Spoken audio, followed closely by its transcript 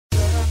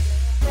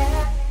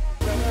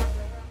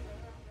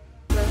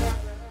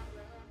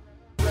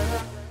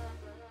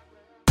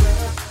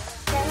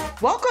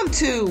Welcome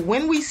to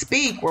When We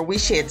Speak, where we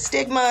shed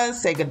stigmas,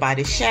 say goodbye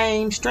to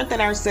shame, strengthen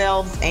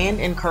ourselves, and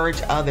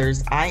encourage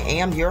others. I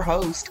am your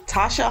host,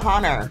 Tasha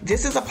Hunter.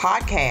 This is a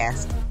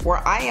podcast where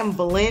I am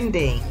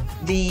blending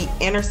the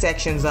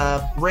intersections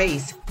of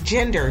race,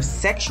 gender,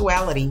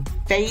 sexuality,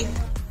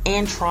 faith,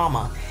 and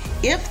trauma.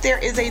 If there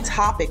is a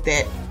topic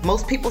that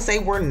most people say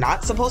we're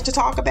not supposed to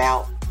talk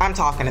about, I'm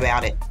talking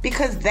about it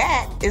because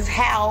that is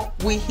how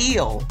we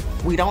heal.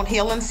 We don't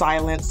heal in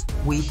silence.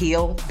 We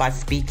heal by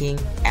speaking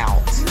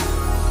out.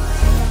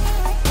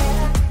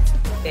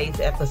 Today's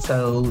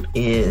episode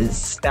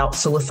is about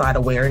suicide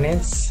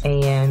awareness,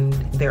 and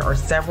there are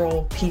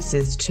several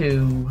pieces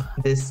to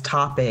this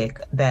topic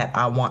that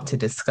I want to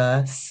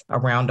discuss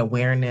around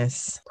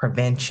awareness,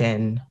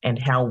 prevention, and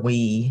how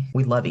we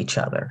love each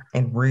other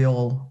in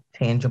real,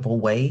 tangible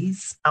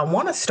ways. I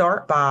want to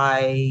start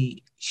by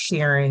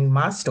sharing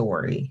my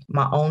story,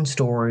 my own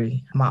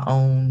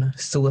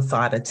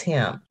suicide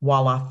attempt.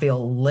 While I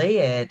feel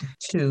led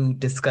to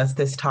discuss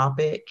this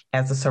topic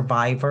as a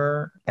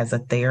survivor, as a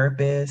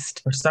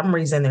therapist, for some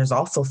reason, there's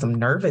also some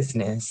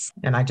nervousness.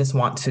 And I just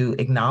want to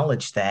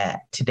acknowledge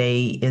that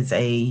today it's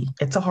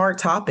a hard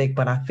topic,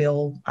 but I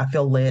feel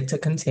led to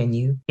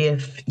continue.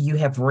 If you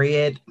have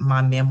read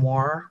my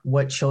memoir,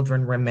 What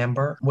Children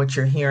Remember, what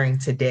you're hearing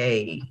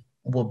today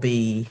will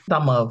be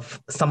some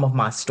of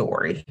my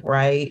story,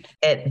 right?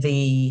 At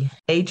the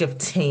age of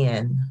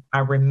 10, I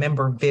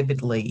remember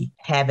vividly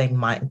having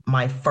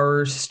my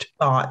first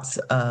thoughts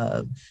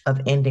of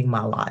ending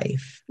my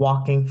life.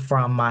 Walking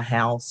from my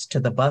house to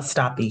the bus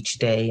stop each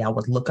day, I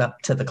would look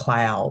up to the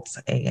clouds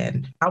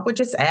and I would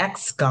just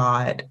ask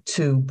God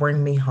to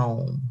bring me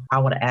home. I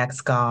would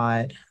ask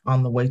God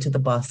on the way to the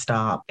bus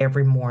stop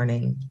every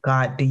morning,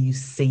 God, do you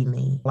see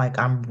me? Like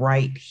I'm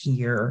right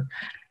here.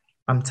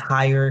 I'm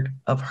tired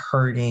of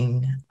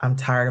hurting. I'm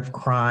tired of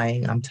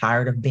crying. I'm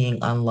tired of being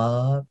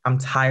unloved. I'm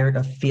tired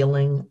of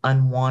feeling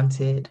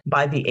unwanted.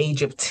 By the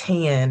age of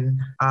 10,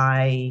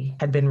 I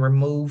had been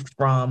removed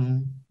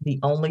from the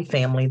only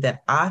family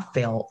that I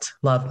felt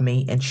loved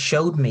me and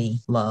showed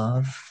me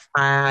love.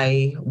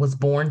 I was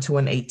born to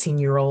an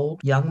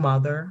 18-year-old young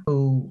mother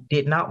who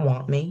did not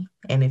want me.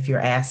 And if you're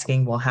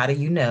asking, well, how do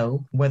you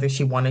know whether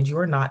she wanted you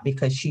or not?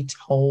 Because she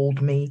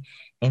told me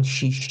and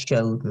she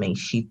showed me.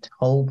 She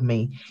told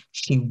me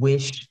she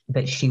wished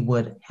that she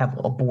would have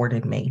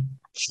aborted me.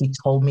 She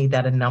told me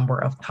that a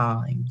number of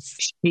times.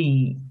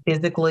 She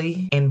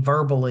physically and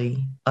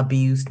verbally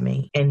abused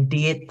me and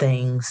did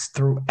things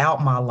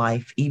throughout my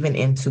life, even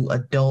into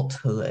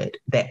adulthood,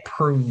 that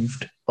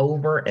proved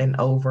over and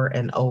over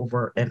and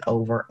over and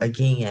over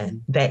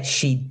again that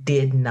she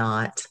did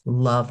not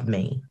love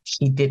me.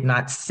 She did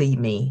not see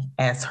me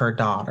as her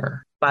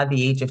daughter. By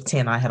the age of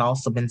 10, I had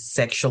also been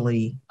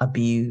sexually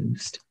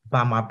abused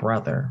by my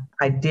brother.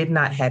 I did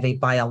not have a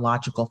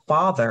biological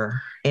father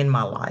in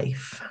my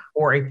life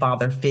or a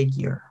father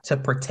figure to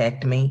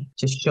protect me,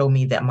 to show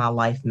me that my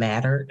life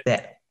mattered,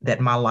 that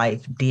my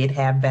life did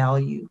have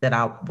value, that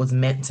I was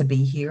meant to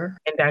be here.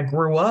 And I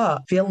grew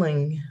up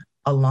feeling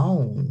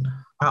alone.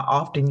 I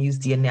often use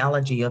the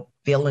analogy of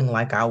feeling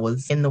like I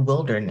was in the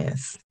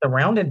wilderness,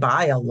 surrounded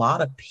by a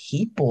lot of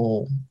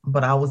people,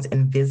 but I was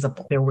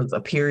invisible. There was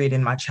a period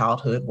in my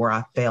childhood where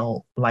I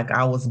felt like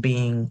I was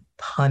being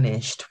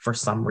punished for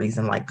some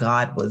reason, like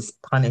God was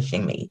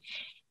punishing me.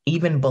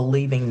 Even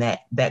believing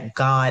that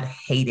God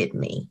hated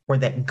me or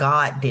that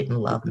God didn't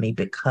love me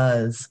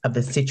because of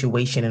the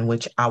situation in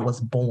which I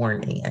was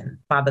born in.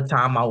 By the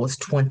time I was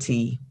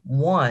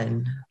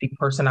 21, the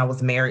person I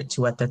was married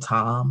to at the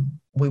time,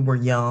 we were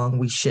young.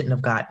 We shouldn't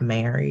have gotten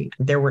married.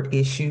 There were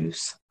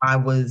issues. I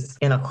was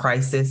in a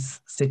crisis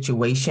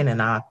situation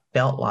and I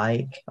felt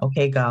like,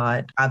 okay,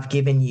 God, I've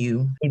given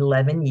you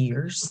 11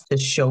 years to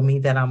show me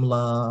that I'm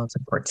loved, to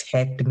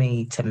protect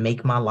me, to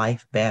make my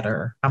life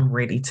better. I'm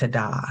ready to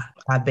die.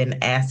 I've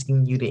been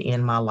asking you to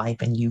end my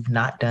life and you've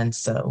not done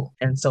so.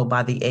 And so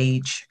by the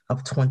age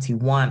of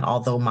 21,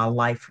 although my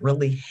life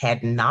really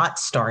had not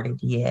started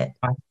yet,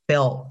 I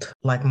felt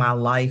like my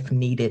life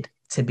needed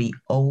to be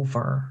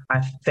over.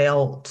 I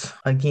felt,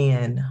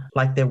 again,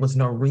 like there was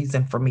no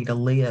reason for me to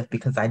live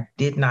because I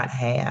did not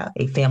have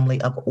a family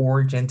of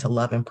origin to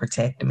love and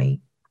protect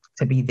me,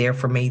 to be there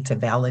for me, to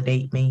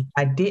validate me.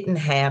 I didn't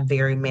have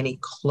very many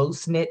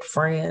close-knit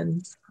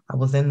friends. I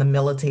was in the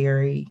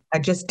military. I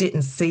just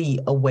didn't see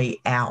a way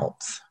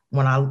out.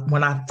 When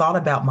I thought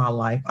about my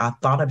life, I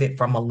thought of it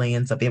from a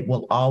lens of it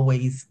will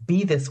always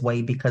be this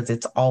way because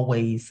it's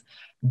always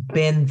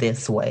been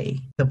this way.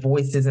 The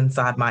voices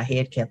inside my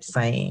head kept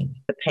saying,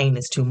 the pain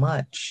is too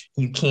much.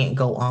 You can't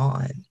go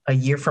on. A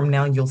year from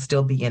now, you'll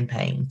still be in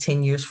pain.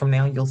 10 years from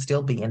now, you'll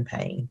still be in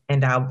pain.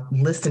 And I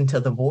listened to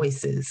the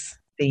voices.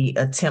 The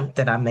attempt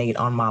that I made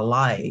on my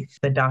life,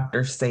 the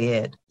doctor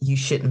said, you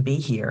shouldn't be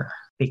here.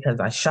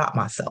 because I shot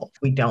myself.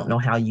 We don't know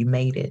how you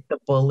made it. The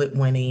bullet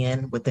went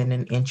in within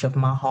an inch of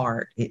my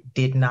heart. It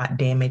did not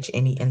damage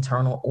any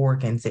internal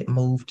organs. It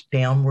moved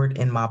downward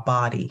in my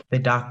body. The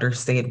doctor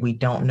said, we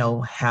don't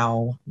know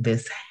how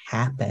this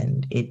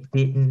happened. It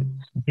didn't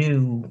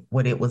do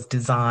what it was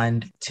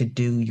designed to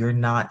do. You're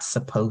not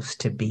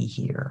supposed to be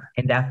here.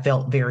 And I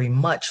felt very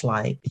much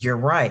like, you're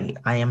right.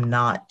 I am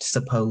not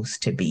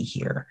supposed to be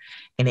here.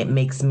 And it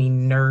makes me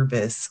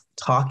nervous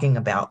talking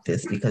about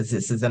this because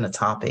this isn't a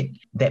topic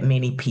that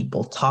many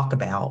people talk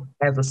about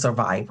as a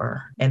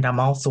survivor. And I'm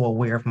also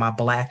aware of my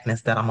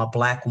Blackness, that I'm a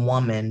Black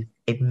woman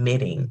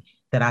admitting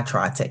that I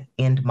tried to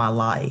end my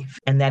life.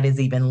 And that is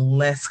even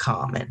less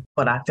common.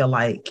 But I feel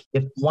like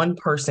if one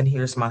person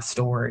hears my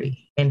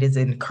story and is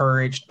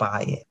encouraged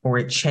by it, or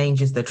it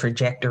changes the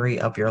trajectory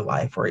of your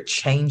life, or it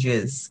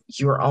changes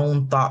your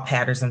own thought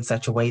patterns in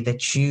such a way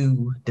that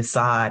you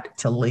decide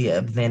to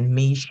live, then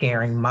me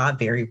sharing my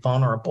very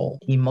vulnerable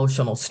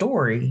emotional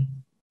story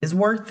is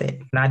worth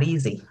it. Not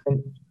easy.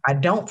 And I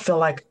don't feel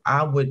like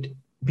I would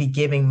be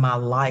giving my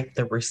life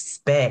the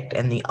respect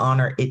and the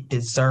honor it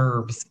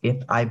deserves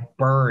if I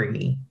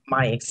bury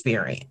my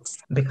experience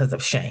because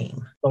of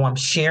shame. So I'm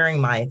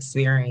sharing my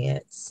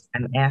experience.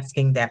 I'm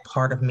asking that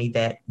part of me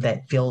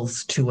that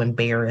feels too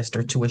embarrassed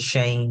or too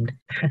ashamed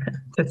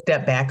to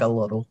step back a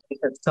little,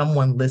 because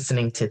someone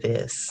listening to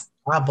this,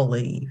 I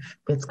believe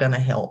it's going to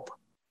help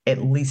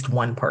at least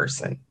one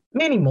person,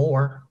 many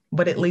more,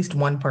 but at least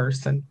one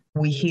person.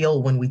 We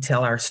heal when we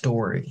tell our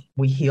story.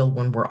 We heal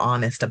when we're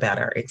honest about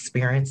our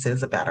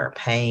experiences, about our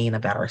pain,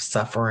 about our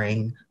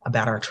suffering,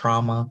 about our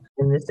trauma.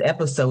 And this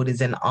episode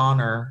is in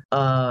honor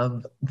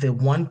of the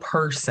one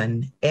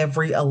person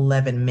every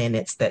 11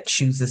 minutes that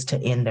chooses to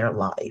end their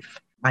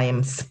life. I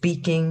am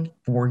speaking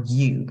for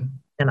you,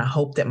 and I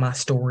hope that my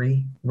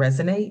story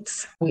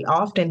resonates. We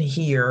often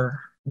hear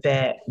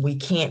that we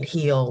can't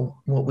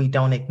heal what we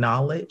don't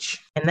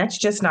acknowledge. And that's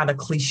just not a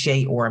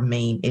cliche or a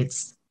meme.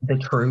 It's the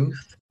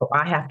truth. So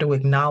I have to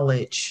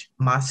acknowledge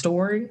my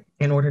story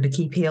in order to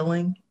keep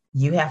healing.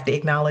 You have to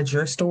acknowledge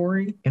your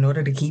story in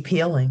order to keep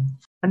healing.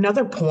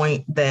 Another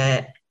point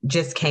that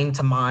just came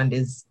to mind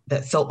is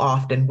that so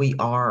often we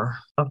are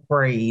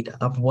afraid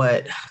of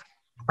what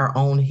our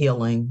own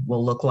healing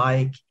will look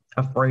like,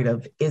 afraid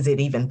of, is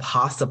it even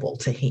possible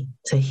to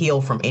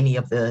heal from any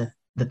of the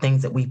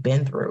things that we've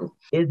been through?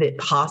 Is it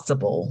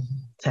possible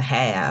to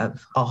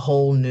have a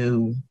whole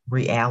new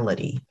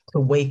reality, to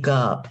wake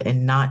up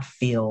and not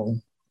feel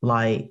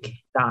like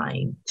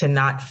dying, to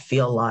not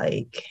feel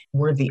like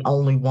we're the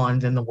only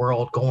ones in the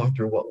world going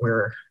through what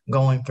we're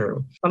going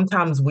through?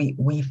 Sometimes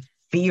we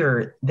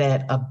fear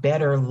that a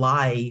better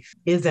life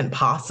isn't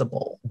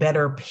possible,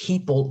 better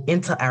people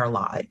into our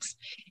lives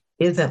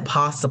isn't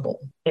possible.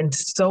 And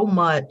so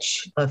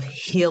much of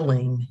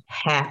healing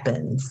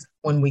happens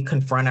when we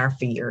confront our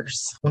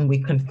fears, when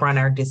we confront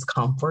our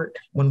discomfort,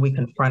 when we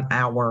confront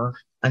our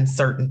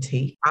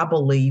uncertainty. I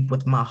believe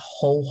with my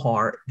whole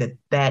heart that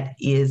that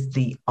is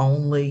the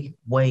only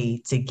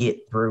way to get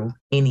through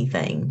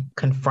anything.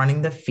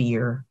 Confronting the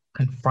fear,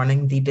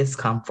 confronting the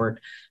discomfort,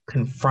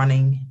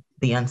 confronting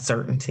the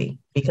uncertainty,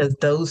 because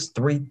those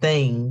three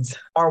things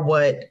are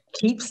what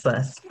keeps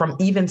us from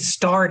even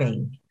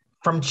starting,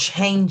 from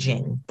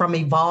changing, from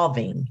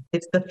evolving.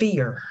 It's the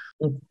fear,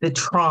 it's the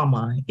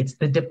trauma, it's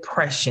the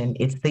depression,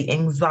 it's the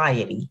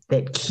anxiety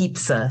that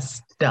keeps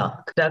us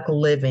stuck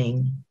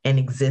living and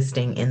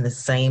existing in the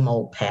same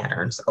old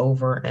patterns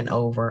over and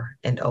over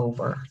and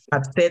over.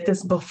 I've said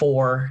this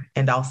before,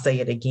 and I'll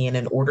say it again.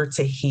 In order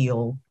to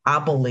heal, I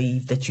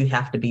believe that you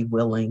have to be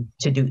willing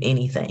to do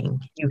anything.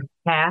 You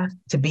have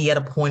to be at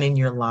a point in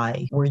your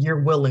life where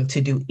you're willing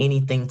to do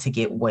anything to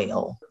get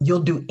well. You'll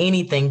do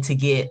anything to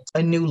get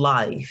a new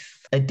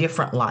life, a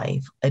different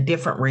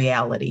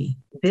reality.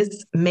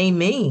 This may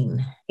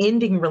mean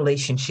ending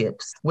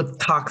relationships with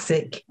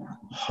toxic,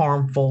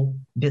 harmful,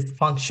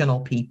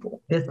 dysfunctional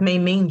people. This may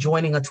mean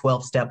joining a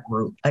 12-step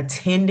group,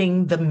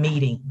 attending the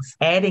meetings,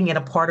 adding it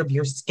a part of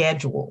your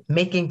schedule,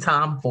 making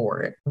time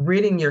for it,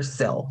 ridding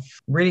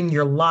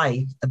your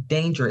life of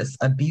dangerous,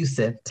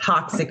 abusive,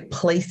 toxic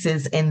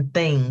places and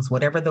things,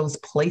 whatever those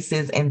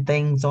places and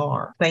things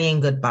are. Saying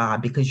goodbye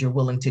because you're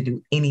willing to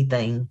do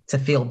anything to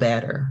feel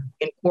better.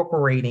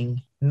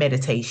 Incorporating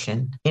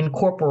meditation,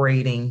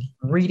 incorporating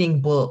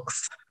reading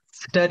books,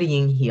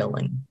 studying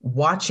healing,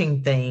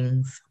 watching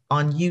things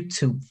on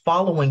YouTube,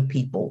 following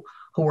people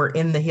who are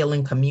in the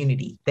healing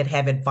community that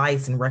have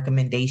advice and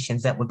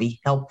recommendations that would be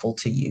helpful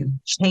to you,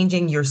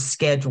 changing your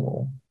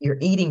schedule, your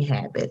eating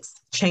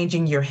habits,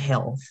 changing your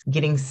health,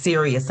 getting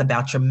serious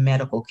about your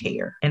medical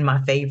care. And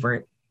my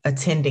favorite,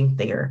 attending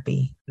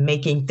therapy,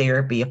 making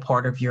therapy a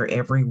part of your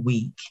every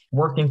week,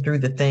 working through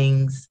the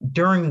things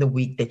during the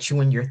week that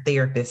you and your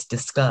therapist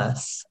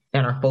discuss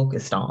and are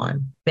focused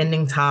on,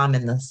 spending time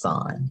in the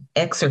sun,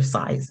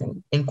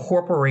 exercising,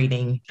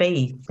 incorporating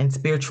faith and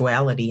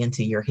spirituality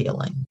into your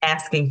healing,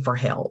 asking for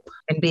help,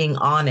 and being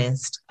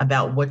honest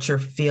about what you're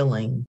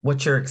feeling,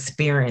 what you're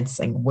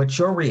experiencing, what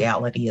your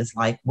reality is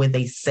like with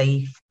a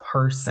safe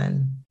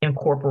person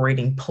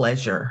incorporating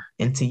pleasure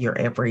into your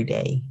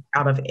everyday.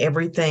 Out of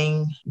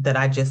everything that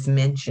I just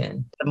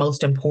mentioned, the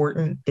most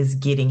important is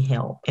getting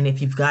help. And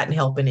if you've gotten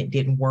help and it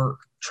didn't work,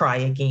 try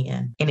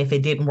again. And if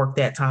it didn't work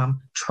that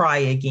time, try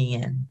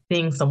again.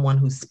 Being someone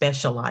who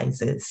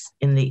specializes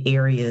in the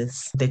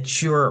areas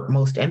that you're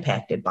most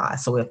impacted by.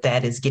 So if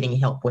that is getting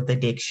help with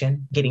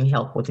addiction, getting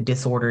help with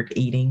disordered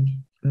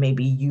eating,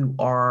 maybe you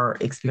are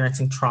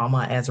experiencing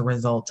trauma as a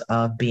result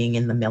of being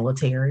in the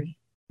military.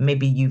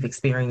 Maybe you've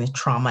experienced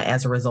trauma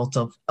as a result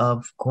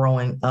of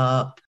growing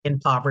up in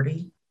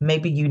poverty.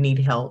 Maybe you need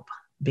help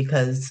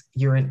because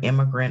you're an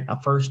immigrant, a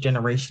first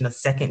generation, a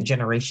second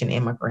generation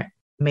immigrant.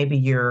 Maybe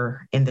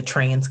you're in the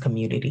trans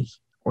community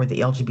or the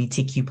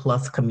LGBTQ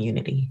plus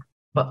community,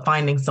 but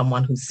finding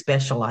someone who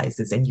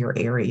specializes in your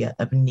area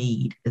of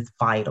need is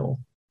vital.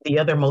 The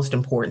other most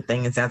important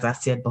thing is, as I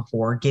said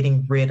before,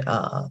 getting rid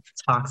of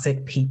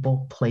toxic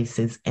people,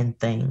 places, and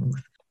things.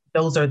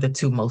 Those are the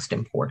two most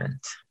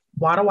important.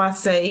 Why do I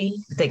say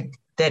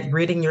that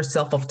ridding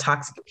yourself of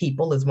toxic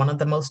people is one of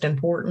the most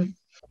important?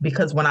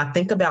 Because when I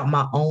think about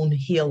my own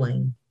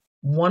healing,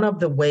 one of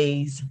the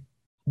ways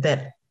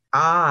that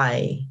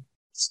I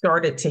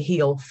started to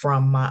heal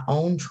from my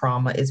own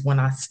trauma is when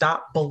I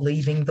stopped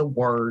believing the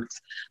words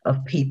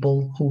of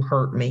people who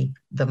hurt me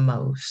the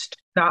most.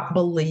 Stop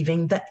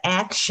believing the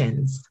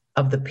actions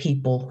of the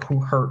people who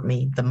hurt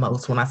me the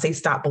most. When I say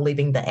stop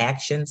believing the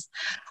actions,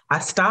 I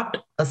stopped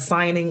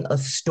assigning a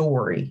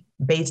story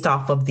based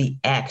off of the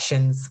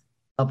actions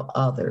of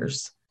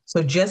others.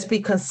 So just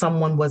because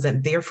someone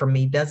wasn't there for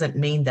me doesn't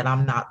mean that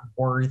I'm not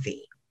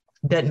worthy.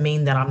 Doesn't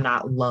mean that I'm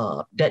not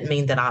loved. Doesn't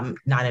mean that I'm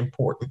not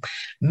important.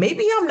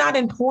 Maybe I'm not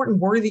important,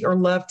 worthy, or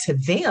loved to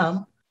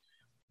them,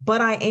 but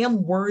I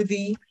am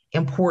worthy,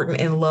 important,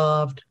 and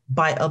loved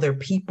by other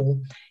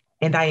people.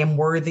 And I am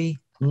worthy,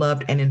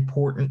 loved, and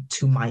important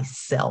to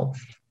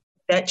myself.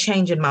 That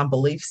change in my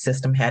belief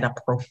system had a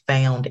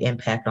profound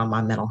impact on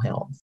my mental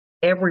health.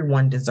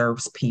 Everyone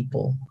deserves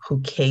people who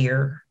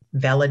care,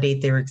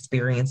 validate their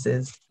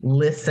experiences,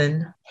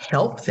 listen,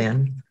 help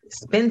them,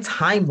 spend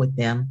time with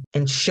them,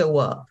 and show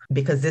up.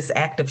 Because this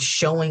act of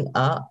showing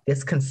up,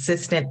 this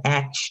consistent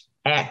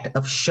act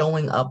of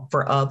showing up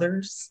for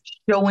others,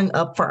 showing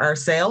up for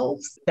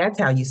ourselves, that's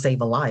how you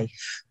save a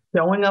life.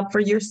 Showing up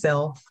for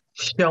yourself,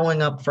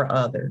 showing up for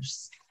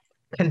others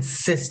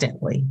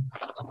consistently.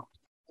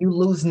 You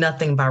lose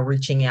nothing by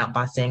reaching out,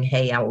 by saying,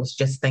 hey, I was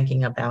just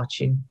thinking about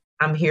you.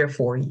 I'm here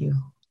for you.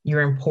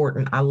 You're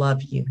important. I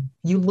love you.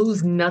 You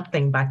lose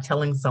nothing by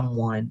telling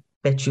someone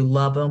that you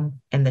love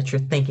them and that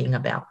you're thinking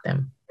about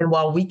them. And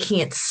while we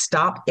can't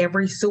stop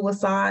every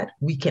suicide,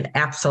 we can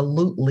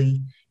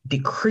absolutely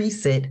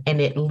decrease it.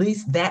 And at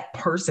least that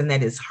person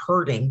that is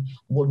hurting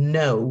will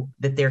know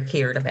that they're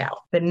cared about.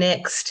 The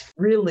next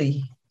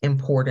really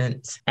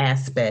important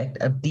aspect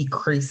of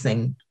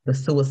decreasing the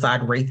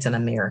suicide rates in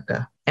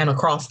America and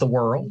across the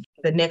world.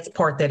 The next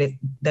part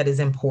that is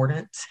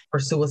important for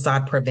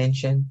suicide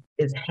prevention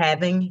is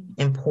having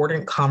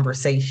important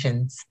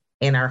conversations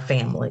in our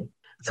family.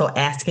 So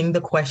asking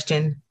the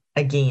question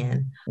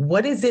again,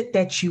 what is it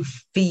that you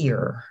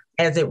fear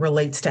as it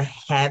relates to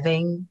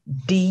having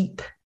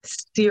deep,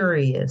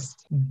 serious,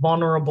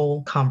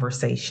 vulnerable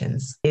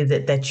conversations? Is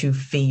it that you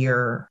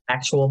fear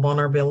actual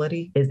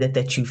vulnerability? Is it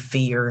that you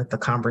fear the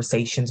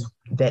conversations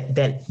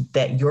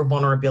that your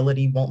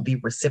vulnerability won't be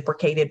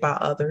reciprocated by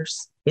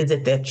others? Is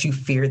it that you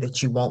fear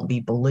that you won't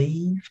be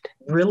believed?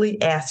 Really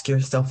ask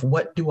yourself,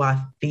 what do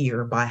I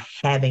fear by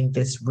having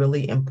this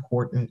really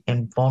important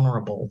and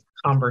vulnerable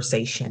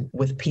conversation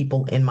with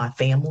people in my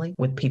family,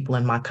 with people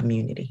in my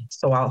community?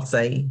 So I'll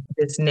say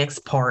this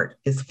next part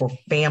is for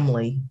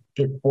family,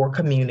 it's for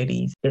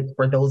communities, it's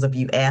for those of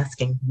you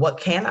asking, what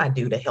can I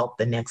do to help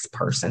the next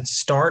person?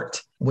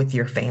 Start with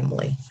your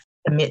family.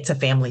 Commit to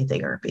family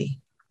therapy.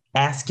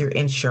 Ask your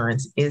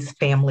insurance, is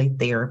family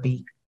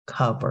therapy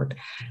covered?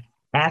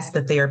 Ask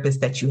the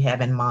therapist that you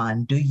have in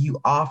mind, do you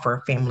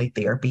offer family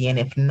therapy? And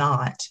if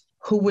not,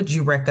 who would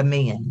you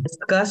recommend?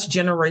 Discuss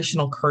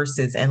generational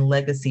curses and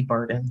legacy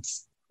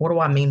burdens. What do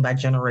I mean by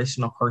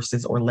generational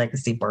curses or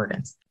legacy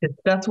burdens?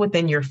 Discuss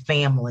within your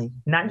family,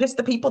 not just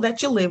the people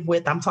that you live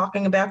with. I'm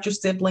talking about your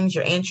siblings,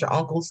 your aunts, your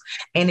uncles,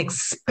 and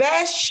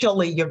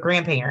especially your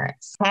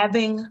grandparents.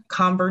 Having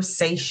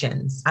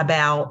conversations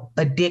about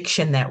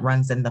addiction that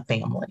runs in the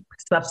family,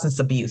 substance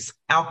abuse,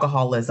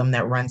 alcoholism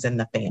that runs in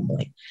the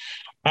family.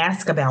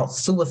 Ask about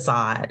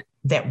suicide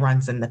that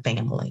runs in the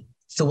family,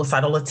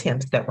 suicidal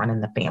attempts that run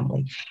in the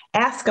family.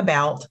 Ask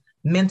about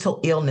mental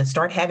illness.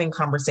 Start having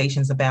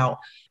conversations about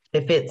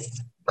if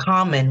it's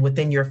common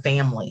within your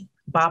family,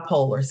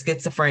 bipolar,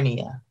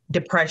 schizophrenia,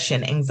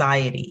 depression,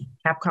 anxiety.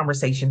 Have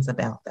conversations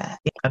about that.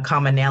 A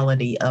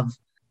commonality of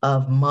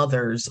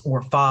mothers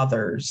or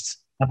fathers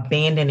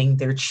abandoning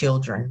their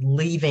children,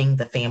 leaving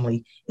the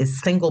family.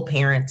 Is single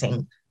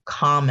parenting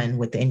common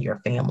within your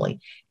family?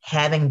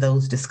 Having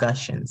those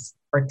discussions.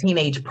 Or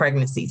teenage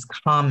pregnancies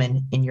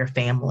common in your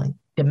family?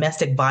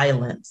 Domestic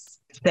violence,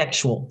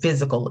 sexual,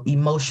 physical,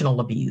 emotional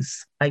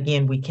abuse.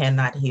 Again, we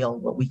cannot heal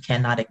what we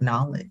cannot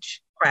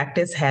acknowledge.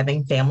 Practice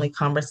having family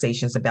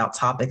conversations about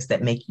topics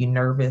that make you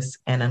nervous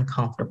and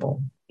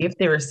uncomfortable. If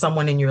there is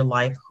someone in your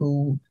life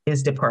who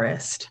is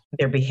depressed,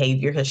 their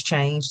behavior has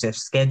changed, their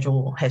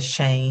schedule has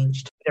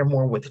changed, they're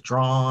more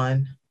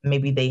withdrawn,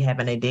 maybe they have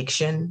an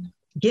addiction,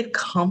 get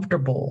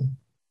comfortable,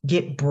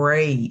 get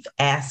brave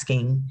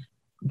asking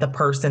the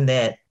person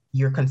that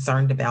you're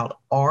concerned about,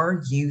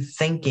 are you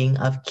thinking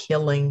of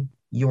killing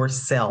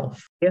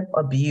yourself if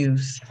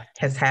abuse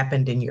has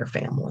happened in your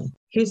family?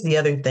 Here's the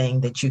other thing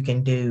that you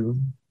can do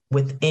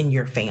within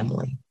your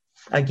family.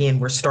 Again,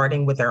 we're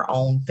starting with our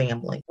own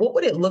family. What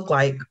would it look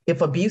like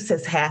if abuse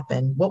has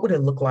happened? What would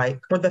it look like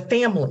for the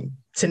family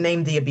to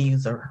name the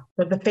abuser,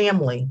 for the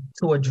family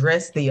to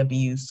address the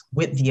abuse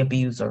with the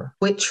abuser?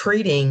 Quit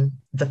treating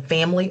the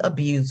family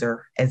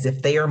abuser as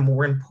if they are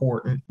more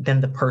important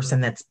than the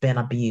person that's been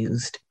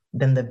abused,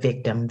 than the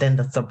victim, than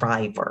the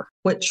survivor.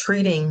 Quit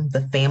treating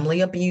the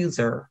family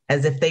abuser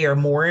as if they are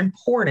more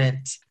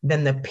important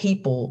than the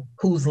people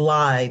whose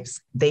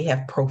lives they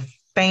have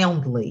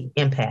profoundly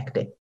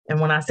impacted. And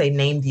when I say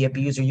name the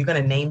abuser, you're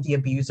going to name the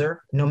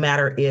abuser no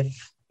matter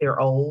if they're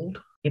old,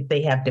 if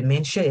they have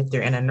dementia, if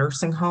they're in a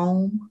nursing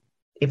home,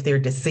 if they're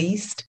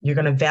deceased. You're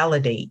going to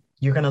validate,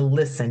 you're going to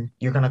listen,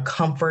 you're going to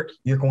comfort,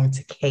 you're going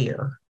to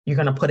care. You're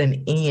going to put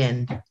an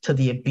end to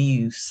the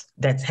abuse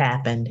that's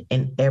happened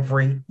in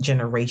every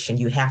generation.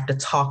 You have to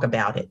talk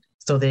about it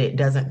so that it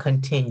doesn't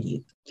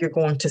continue. You're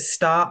going to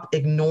stop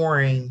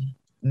ignoring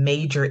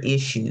major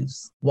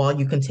issues while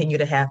you continue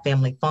to have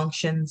family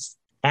functions,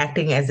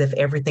 acting as if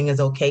everything is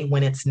okay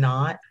when it's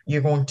not.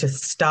 You're going to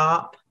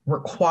stop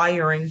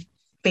requiring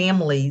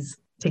families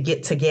to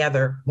get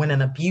together when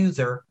an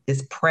abuser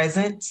is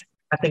present.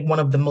 I think one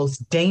of the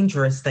most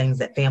dangerous things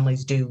that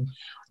families do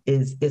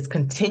is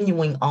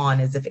continuing on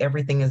as if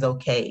everything is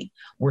okay.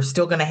 We're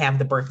still going to have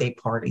the birthday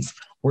parties.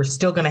 We're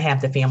still going to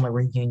have the family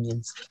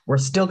reunions. We're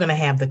still going to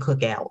have the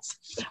cookouts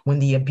when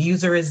the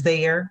abuser is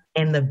there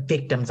and the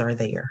victims are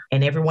there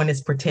and everyone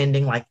is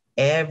pretending like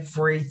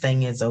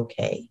everything is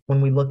okay. When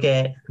we look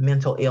at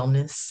mental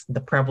illness,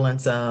 the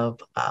prevalence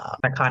of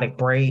psychotic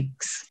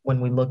breaks,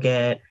 when we look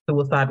at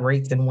suicide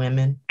rates in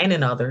women and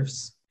in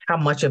others, how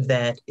much of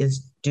that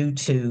is due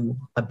to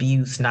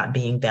abuse not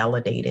being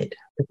validated?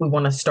 If we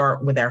want to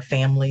start with our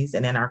families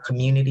and in our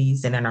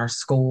communities and in our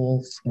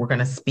schools, we're going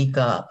to speak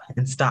up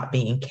and stop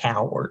being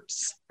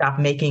cowards. Stop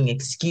making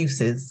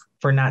excuses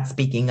for not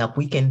speaking up.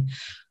 We can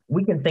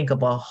think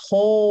of a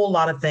whole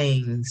lot of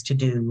things to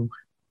do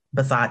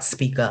besides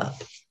speak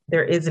up.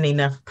 There isn't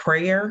enough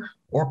prayer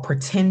or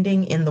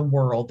pretending in the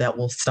world that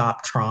will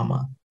stop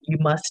trauma. You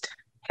must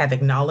have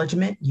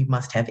acknowledgement. You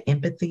must have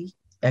empathy,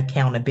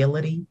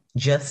 accountability,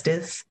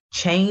 justice,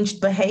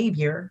 changed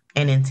behavior,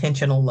 and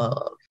intentional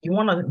love. You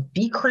want to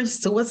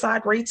decrease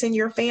suicide rates in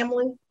your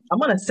family? I'm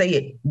going to say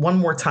it one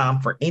more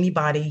time for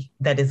anybody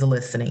that is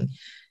listening.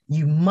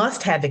 You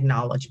must have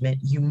acknowledgement.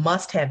 You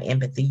must have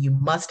empathy. You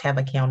must have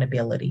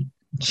accountability,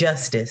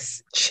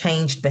 justice,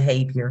 changed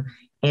behavior,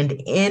 and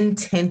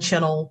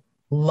intentional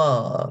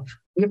love.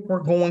 If we're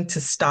going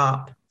to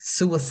stop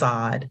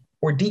suicide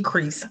or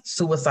decrease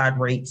suicide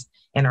rates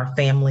in our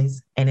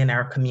families and in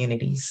our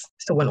communities.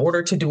 So in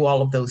order to do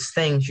all of those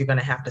things, you're going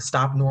to have to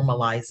stop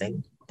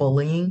normalizing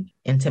bullying,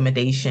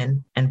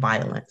 intimidation, and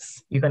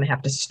violence. You're going to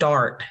have to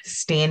start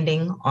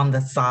standing on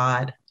the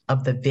side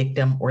of the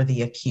victim or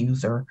the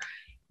accuser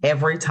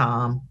every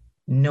time,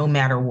 no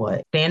matter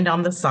what. Stand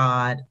on the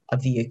side of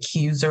the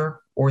accuser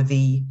or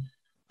the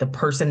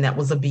person that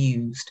was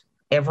abused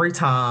every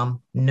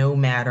time, no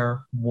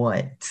matter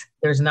what.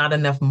 There's not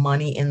enough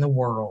money in the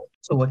world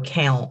to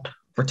account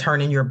for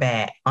turning your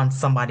back on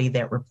somebody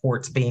that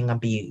reports being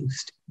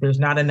abused. There's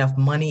not enough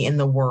money in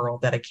the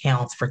world that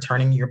accounts for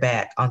turning your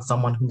back on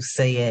someone who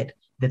said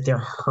that they're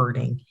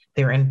hurting,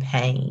 they're in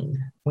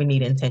pain. We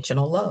need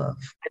intentional love.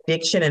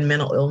 Addiction and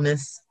mental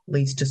illness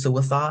leads to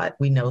suicide.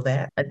 We know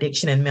that.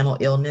 Addiction and mental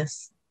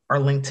illness are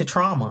linked to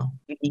trauma.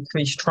 You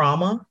decrease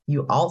trauma,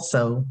 you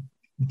also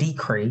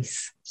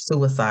decrease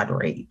suicide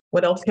rate.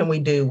 What else can we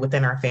do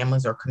within our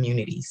families or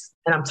communities?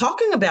 And I'm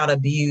talking about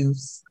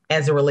abuse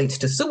as it relates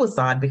to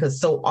suicide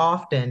because so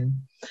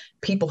often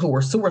people who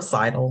are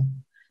suicidal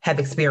have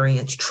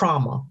experienced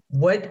trauma.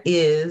 What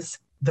is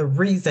the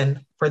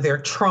reason for their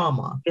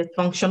trauma?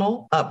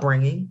 Dysfunctional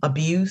upbringing,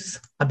 abuse,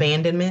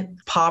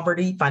 abandonment,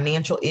 poverty,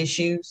 financial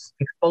issues,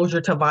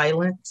 exposure to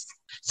violence.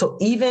 So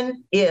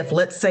even if,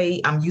 let's say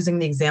I'm using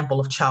the example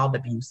of child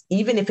abuse,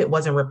 even if it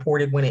wasn't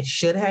reported when it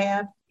should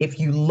have, if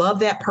you love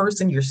that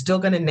person, you're still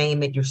going to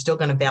name it. You're still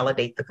going to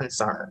validate the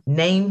concern.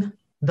 Name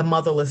the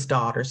motherless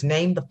daughters,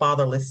 name the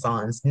fatherless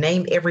sons,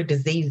 name every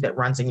disease that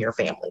runs in your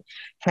family.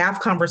 Have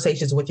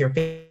conversations with your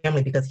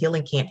family because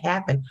healing can't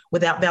happen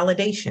without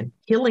validation.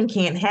 Healing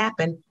can't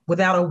happen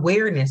without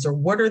awareness or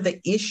what are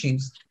the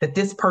issues that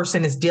this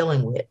person is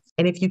dealing with.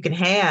 And if you can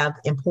have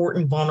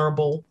important,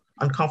 vulnerable,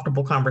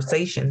 uncomfortable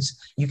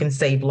conversations, you can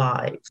save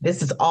lives.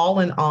 This is all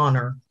in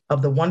honor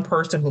of the one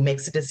person who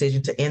makes a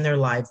decision to end their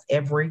lives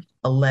every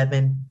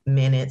 11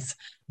 minutes.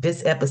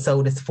 This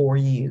episode is for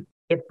you.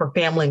 It's for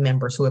family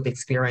members who have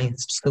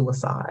experienced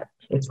suicide.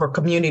 It's for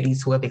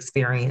communities who have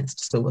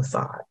experienced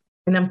suicide.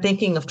 And I'm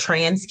thinking of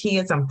trans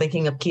kids. I'm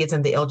thinking of kids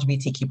in the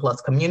LGBTQ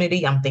plus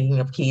community. I'm thinking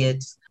of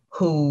kids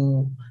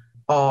who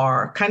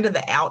are kind of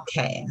the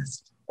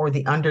outcasts or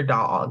the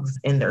underdogs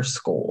in their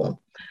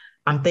school.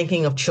 I'm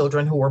thinking of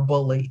children who are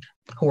bullied,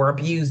 who are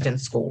abused in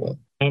school.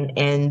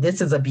 And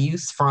this is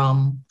abuse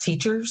from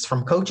teachers,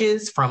 from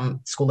coaches,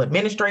 from school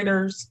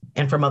administrators,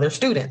 and from other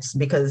students,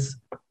 because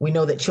we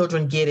know that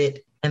children get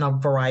it in a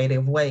variety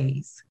of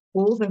ways.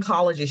 Schools and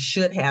colleges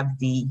should have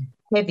the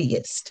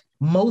heaviest,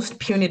 most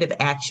punitive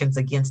actions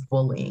against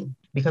bullying,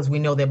 because we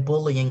know that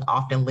bullying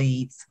often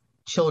leads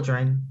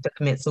children to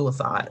commit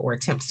suicide or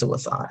attempt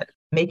suicide.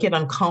 Make it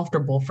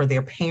uncomfortable for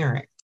their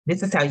parents.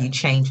 This is how you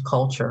change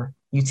culture.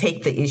 You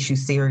take the issue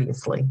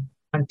seriously.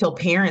 Until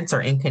parents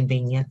are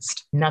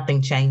inconvenienced,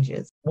 nothing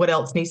changes. What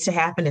else needs to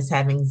happen is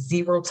having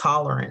zero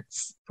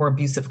tolerance for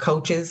abusive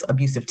coaches,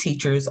 abusive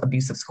teachers,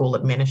 abusive school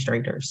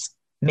administrators,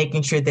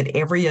 making sure that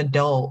every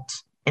adult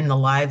in the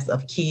lives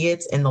of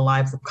kids, in the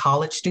lives of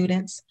college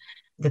students,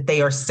 that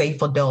they are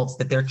safe adults,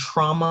 that they're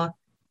trauma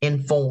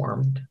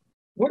informed.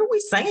 What are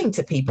we saying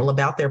to people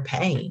about their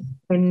pain?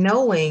 And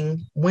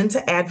knowing when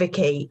to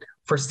advocate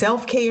for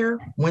self-care,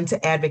 when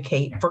to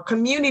advocate for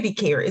community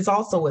care is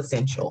also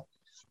essential.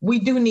 We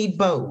do need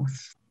both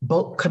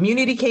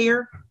community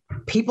care,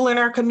 people in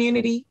our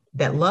community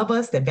that love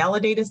us, that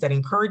validate us, that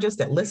encourage us,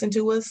 that listen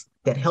to us,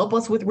 that help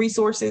us with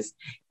resources,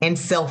 and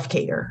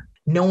self-care,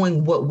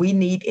 knowing what we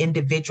need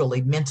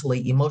individually,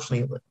 mentally,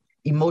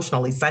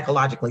 emotionally,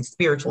 psychologically,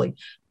 spiritually,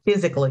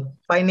 physically,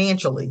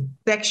 financially,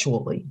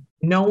 sexually,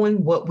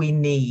 knowing what we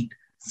need.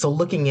 So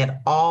looking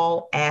at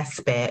all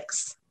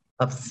aspects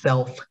of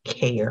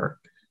self-care,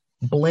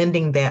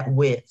 blending that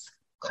with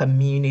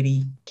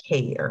community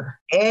care.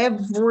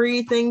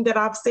 Everything that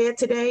I've said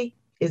today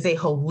is a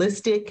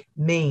holistic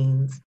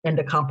means and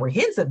a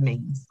comprehensive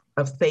means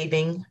of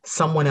saving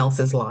someone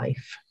else's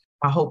life.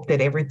 I hope that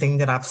everything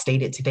that I've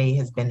stated today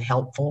has been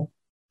helpful.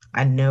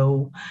 I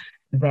know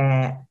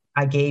that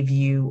I gave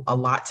you a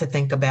lot to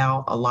think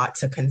about, a lot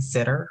to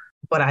consider,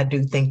 but I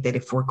do think that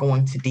if we're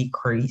going to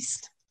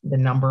decrease the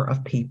number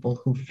of people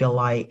who feel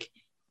like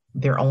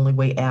their only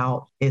way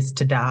out is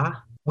to die,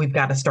 we've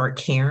got to start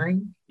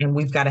caring, and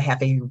we've got to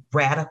have a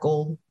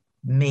radical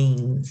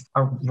means,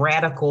 a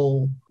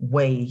radical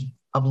way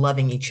of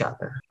loving each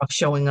other, of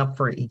showing up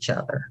for each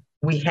other.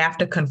 We have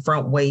to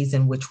confront ways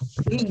in which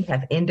we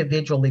have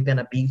individually been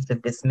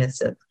abusive,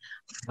 dismissive,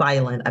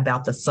 silent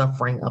about the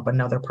suffering of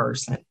another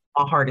person.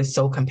 My heart is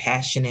so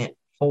compassionate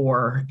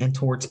for and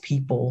towards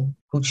people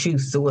who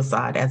choose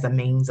suicide as a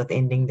means of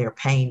ending their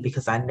pain,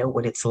 because I know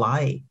what it's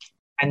like.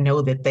 I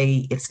know that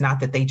it's not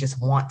that they just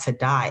want to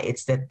die,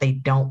 it's that they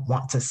don't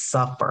want to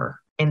suffer.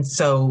 And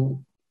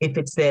so if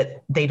it's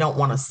that they don't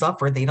want to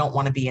suffer, they don't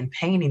want to be in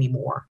pain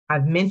anymore.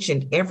 I've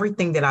mentioned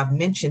everything that I've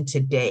mentioned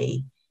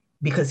today,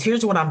 because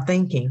here's what I'm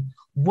thinking.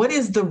 What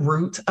is the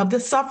root of the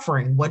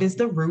suffering? What is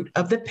the root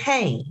of the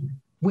pain?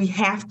 We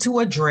have to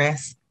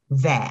address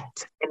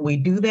that. And we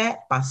do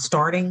that by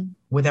starting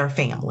with our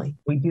family.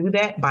 We do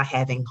that by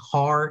having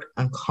hard,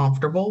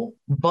 uncomfortable,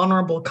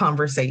 vulnerable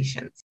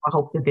conversations. I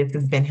hope that this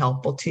has been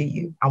helpful to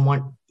you. I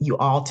want you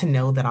all to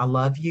know that I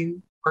love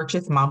you.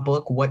 Purchase my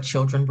book, What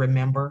Children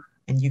Remember,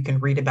 and you can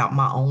read about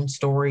my own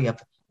story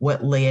of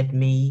what led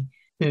me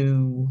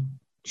to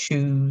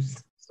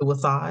choose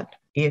suicide.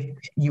 If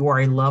you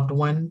are a loved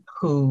one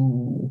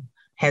who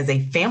has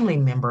a family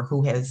member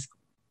who has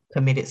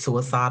committed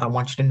suicide, I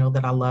want you to know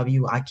that I love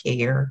you. I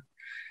care.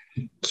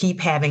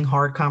 Keep having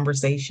hard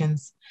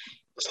conversations.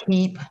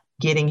 Keep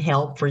getting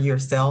help for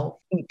yourself.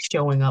 Keep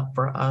showing up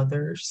for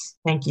others.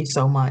 Thank you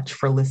so much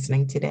for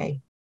listening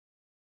today.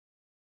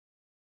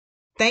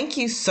 Thank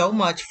you so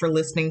much for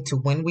listening to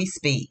When We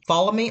Speak.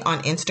 Follow me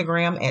on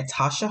Instagram at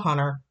Tasha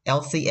Hunter,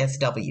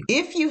 LCSW.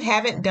 If you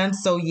haven't done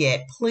so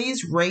yet,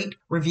 please rate,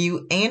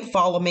 review, and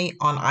follow me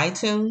on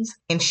iTunes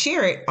and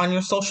share it on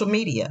your social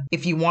media.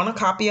 If you want a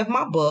copy of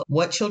my book,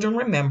 What Children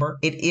Remember,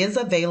 it is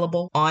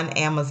available on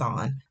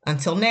Amazon.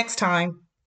 Until next time.